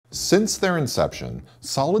Since their inception,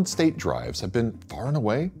 solid-state drives have been far and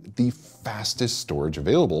away the fastest storage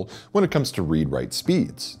available when it comes to read-write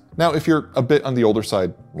speeds. Now, if you're a bit on the older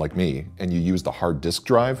side, like me, and you use the hard disk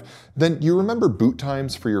drive, then you remember boot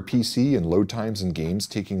times for your PC and load times in games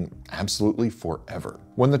taking absolutely forever.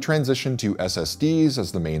 When the transition to SSDs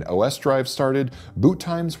as the main OS drive started, boot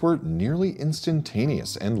times were nearly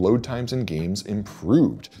instantaneous and load times in games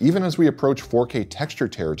improved. Even as we approach 4K texture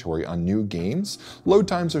territory on new games, load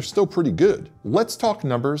times are still pretty good. Let's talk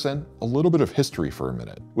numbers and a little bit of history for a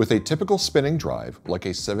minute. With a typical spinning drive, like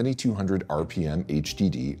a 7200 RPM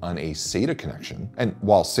HDD on a SATA connection, and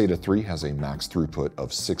while SATA 3 has a max throughput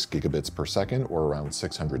of 6 gigabits per second or around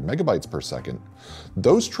 600 megabytes per second,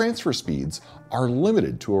 those transfer speeds are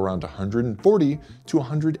limited to around 140 to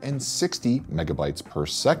 160 megabytes per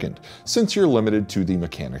second, since you're limited to the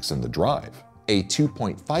mechanics in the drive. A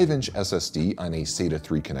 2.5-inch SSD on a SATA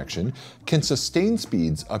 3 connection can sustain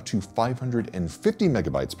speeds up to 550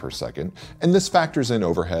 megabytes per second, and this factors in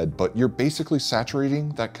overhead, but you're basically saturating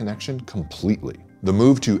that connection completely. The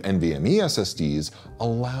move to NVMe SSDs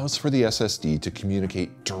allows for the SSD to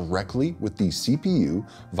communicate directly with the CPU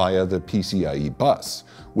via the PCIe bus,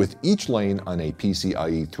 with each lane on a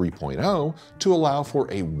PCIe 3.0 to allow for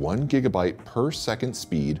a 1 gigabyte per second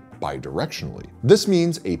speed bidirectionally. This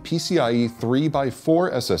means a PCIe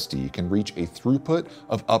 3x4 SSD can reach a throughput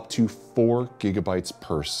of up to 4 gigabytes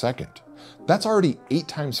per second. That's already 8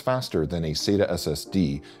 times faster than a SATA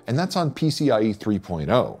SSD, and that's on PCIe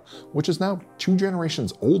 3.0, which is now 2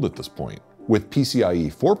 generations old at this point. With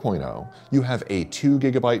PCIe 4.0, you have a 2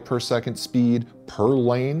 gigabyte per second speed per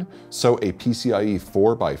lane, so a PCIe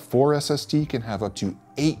 4x4 SSD can have up to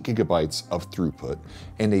 8 gigabytes of throughput,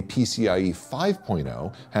 and a PCIe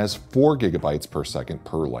 5.0 has 4 gigabytes per second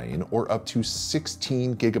per lane, or up to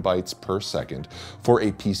 16 gigabytes per second for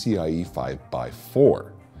a PCIe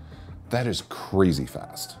 5x4. That is crazy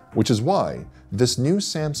fast, which is why this new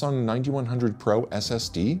Samsung 9100 Pro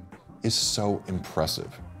SSD is so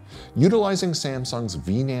impressive. Utilizing Samsung's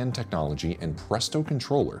VNAND technology and Presto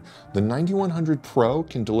controller, the 9100 Pro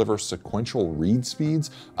can deliver sequential read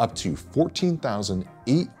speeds up to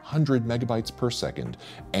 14,800 megabytes per second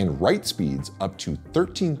and write speeds up to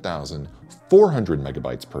 13,400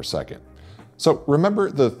 megabytes per second. So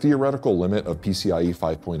remember, the theoretical limit of PCIe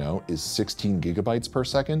 5.0 is 16 gigabytes per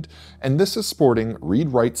second, and this is sporting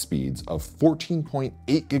read-write speeds of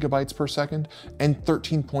 14.8 gigabytes per second and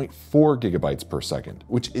 13.4 gigabytes per second,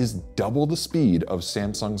 which is double the speed of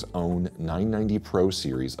Samsung's own 990 Pro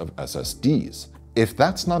series of SSDs. If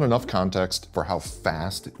that's not enough context for how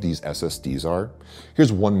fast these SSDs are,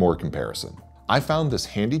 here's one more comparison. I found this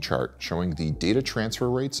handy chart showing the data transfer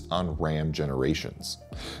rates on RAM generations.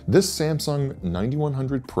 This Samsung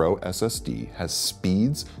 9100 Pro SSD has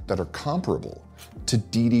speeds that are comparable to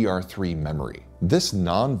DDR3 memory. This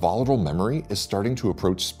non-volatile memory is starting to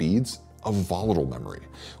approach speeds of volatile memory,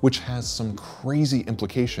 which has some crazy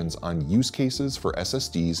implications on use cases for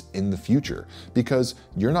SSDs in the future, because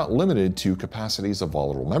you're not limited to capacities of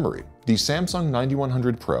volatile memory. The Samsung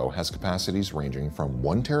 9100 Pro has capacities ranging from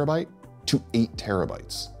 1 terabyte to 8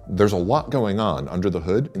 terabytes. There's a lot going on under the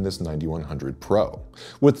hood in this 9100 Pro,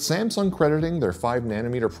 with Samsung crediting their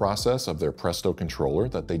 5nm process of their Presto controller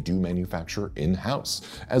that they do manufacture in-house,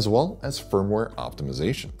 as well as firmware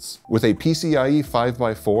optimizations. With a PCIe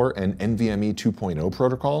 5x4 and NVMe 2.0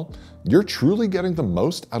 protocol, you're truly getting the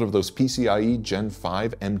most out of those PCIe Gen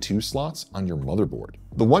 5 M2 slots on your motherboard.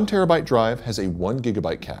 The 1 terabyte drive has a 1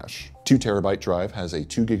 gigabyte cache, 2 terabyte drive has a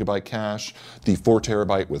 2 gigabyte cache, the 4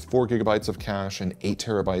 terabyte with 4 gigabytes of cache, and 8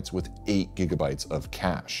 terabytes with 8 gigabytes of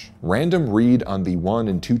cache. Random read on the 1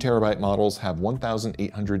 and 2 terabyte models have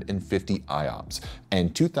 1,850 IOPS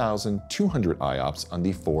and 2,200 IOPS on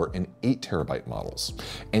the 4 and 8 terabyte models,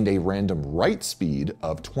 and a random write speed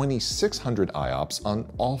of 2,600 IOPS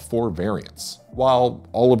on all 4 variants. While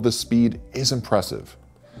all of this speed is impressive,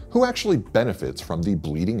 who actually benefits from the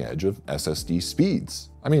bleeding edge of SSD speeds?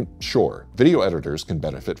 I mean, sure, video editors can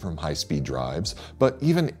benefit from high-speed drives, but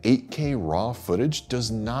even 8K raw footage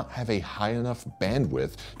does not have a high enough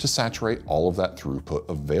bandwidth to saturate all of that throughput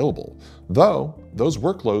available, though those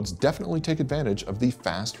workloads definitely take advantage of the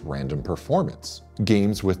fast random performance.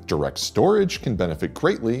 Games with direct storage can benefit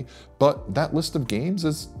greatly, but that list of games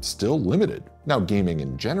is still limited. Now, gaming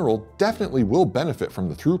in general definitely will benefit from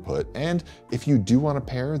the throughput, and if you do want to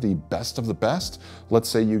pair the best of the best, let's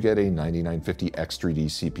say you get a 9950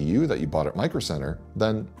 X3D CPU that you bought at Microcenter,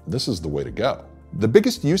 then this is the way to go. The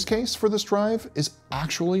biggest use case for this drive is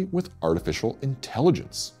actually with artificial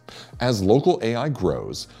intelligence. As local AI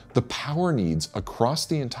grows, the power needs across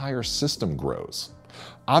the entire system grows.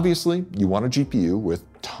 Obviously, you want a GPU with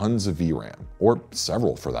tons of VRAM, or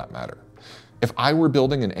several for that matter. If I were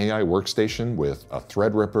building an AI workstation with a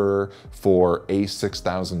Threadripper, 4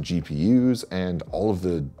 A6000 GPUs, and all of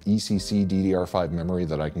the ECC DDR5 memory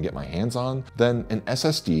that I can get my hands on, then an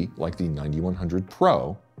SSD like the 9100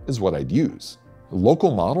 Pro is what I'd use.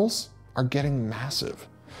 Local models are getting massive.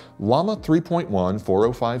 Llama 3.1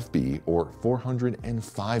 405B, or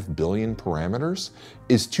 405 billion parameters,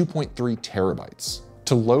 is 2.3 terabytes.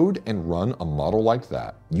 To load and run a model like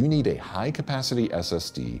that, you need a high-capacity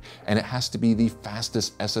SSD, and it has to be the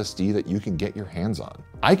fastest SSD that you can get your hands on.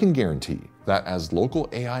 I can guarantee that as local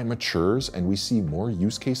AI matures and we see more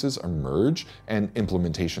use cases emerge and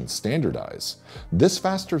implementations standardize, this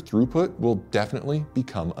faster throughput will definitely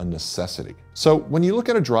become a necessity. So when you look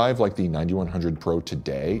at a drive like the 9100 Pro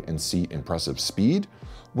today and see impressive speed,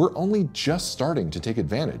 we're only just starting to take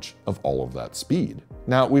advantage of all of that speed.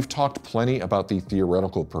 Now, we've talked plenty about the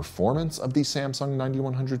theoretical performance of the Samsung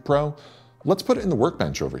 9100 Pro. Let's put it in the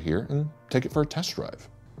workbench over here and take it for a test drive.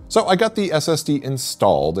 So I got the SSD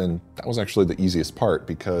installed, and that was actually the easiest part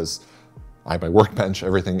because I have my workbench,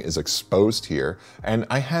 everything is exposed here, and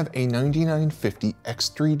I have a 9950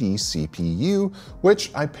 X3D CPU, which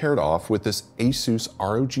I paired off with this Asus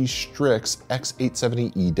ROG Strix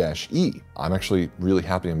X870E-E. I'm actually really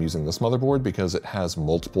happy I'm using this motherboard because it has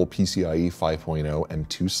multiple PCIe 5.0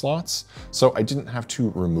 M2 slots, so I didn't have to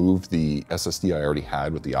remove the SSD I already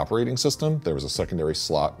had with the operating system. There was a secondary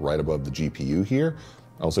slot right above the GPU here.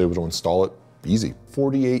 I was able to install it easy.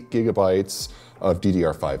 48 gigabytes of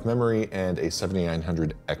DDR5 memory and a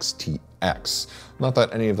 7900 XTX. Not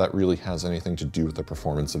that any of that really has anything to do with the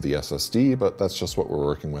performance of the SSD, but that's just what we're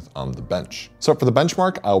working with on the bench. So for the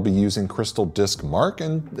benchmark, I'll be using Crystal Disk Mark,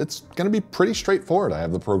 and it's gonna be pretty straightforward. I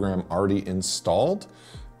have the program already installed,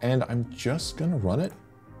 and I'm just gonna run it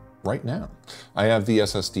right now. I have the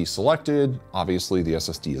SSD selected. Obviously the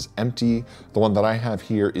SSD is empty. The one that I have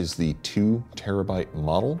here is the 2 terabyte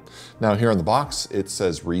model. Now here on the box, it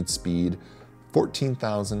says read speed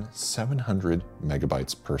 14,700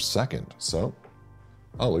 megabytes per second. So,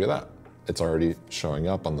 oh, look at that. It's already showing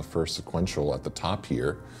up on the first sequential at the top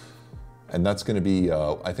here. And that's gonna be,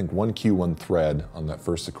 I think 1 queue, 1 thread on that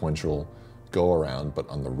first sequential go around, but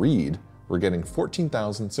on the read, we're getting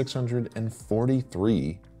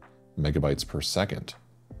 14,643 megabytes per second.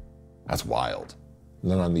 That's wild. And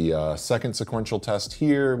then on the second sequential test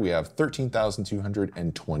here, we have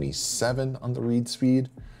 13,227 on the read speed.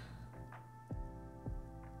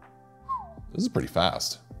 This is pretty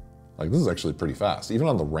fast. Like, this is actually pretty fast. Even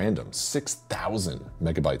on the random, 6,000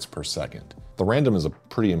 megabytes per second. The random is a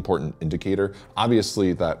pretty important indicator.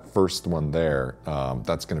 Obviously, that first one there,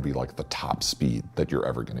 that's gonna be like the top speed that you're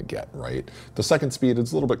ever gonna get, right? The second speed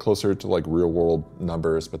is a little bit closer to like real world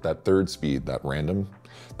numbers, but that third speed, that random,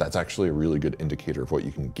 that's actually a really good indicator of what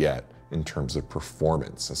you can get in terms of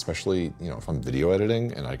performance, especially, you know, if I'm video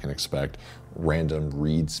editing and I can expect random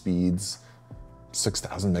read speeds,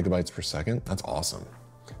 6,000 megabytes per second, that's awesome.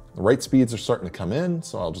 The write speeds are starting to come in,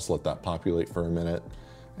 so I'll just let that populate for a minute,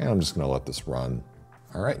 and I'm just gonna let this run.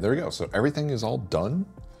 All right, there we go. So everything is all done.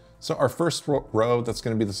 So our first row, that's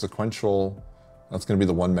gonna be the sequential, that's gonna be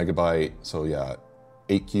the 1 megabyte. So yeah,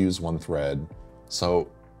 8 queues, 1 thread. So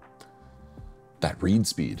that read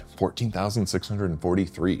speed,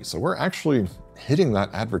 14,643. So we're actually hitting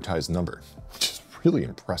that advertised number, which is really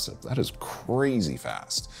impressive. That is crazy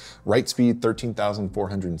fast. Write speed,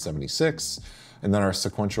 13,476. And then our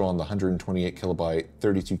sequential on the 128 kilobyte,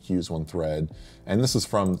 32 queues, 1 thread. And this is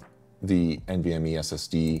from the NVMe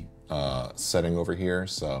SSD setting over here.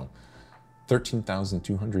 So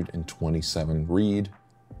 13,227 read,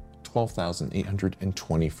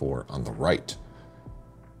 12,824 on the write.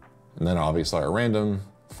 And then obviously our random,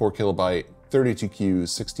 4 kilobyte, 32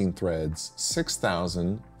 queues, 16 threads,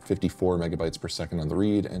 6,054 megabytes per second on the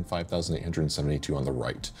read, and 5,872 on the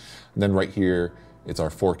write. And then right here, it's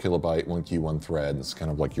our 4 kilobyte, 1 queue, 1 thread. It's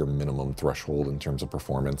kind of like your minimum threshold in terms of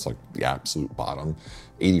performance, like the absolute bottom.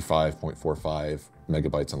 85.45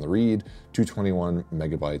 megabytes on the read, 221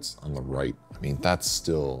 megabytes on the write. I mean, that's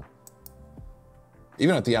still,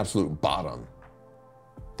 even at the absolute bottom,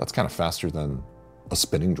 that's kind of faster than a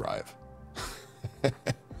spinning drive.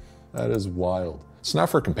 That is wild. So now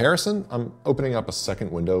for comparison, I'm opening up a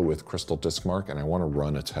second window with Crystal Disk Mark, and I want to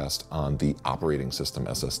run a test on the operating system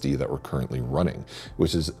SSD that we're currently running,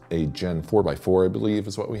 which is a Gen 4x4, I believe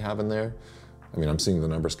is what we have in there. I mean, I'm seeing the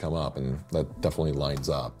numbers come up, and that definitely lines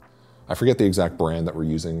up. I forget the exact brand that we're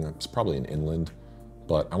using. It's probably an Inland,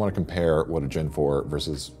 but I want to compare what a Gen 4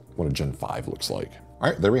 versus what a Gen 5 looks like. All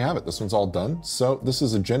right, there we have it. This one's all done. So this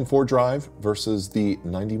is a Gen 4 drive versus the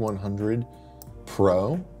 9100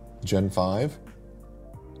 Pro Gen 5.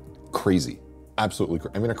 crazy, absolutely.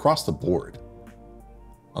 I mean, across the board.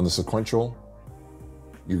 On the sequential,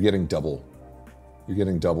 you're getting double. You're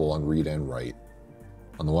getting double on read and write.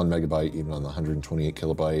 On the 1 megabyte, even on the 128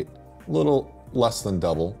 kilobyte, a little less than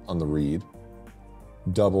double on the read,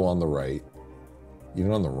 double on the write.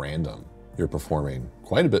 Even on the random, you're performing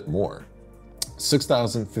quite a bit more.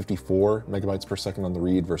 6,054 megabytes per second on the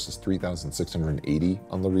read versus 3,680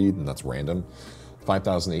 on the read, and that's random.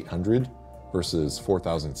 5,800 versus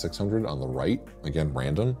 4,600 on the write, again,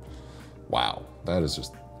 random. Wow, that is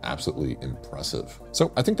just absolutely impressive.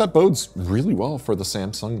 So I think that bodes really well for the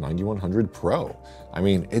Samsung 9100 Pro. I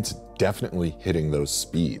mean, it's definitely hitting those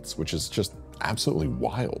speeds, which is just absolutely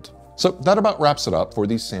wild. So that about wraps it up for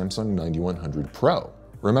the Samsung 9100 Pro.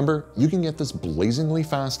 Remember, you can get this blazingly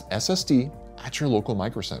fast SSD at your local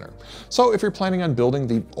microcenter. So if you're planning on building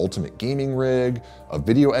the ultimate gaming rig, a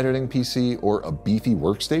video editing PC, or a beefy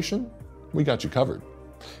workstation, we got you covered.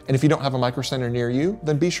 And if you don't have a microcenter near you,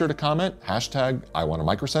 then be sure to comment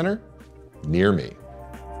 #IWantAMicroCenter near me.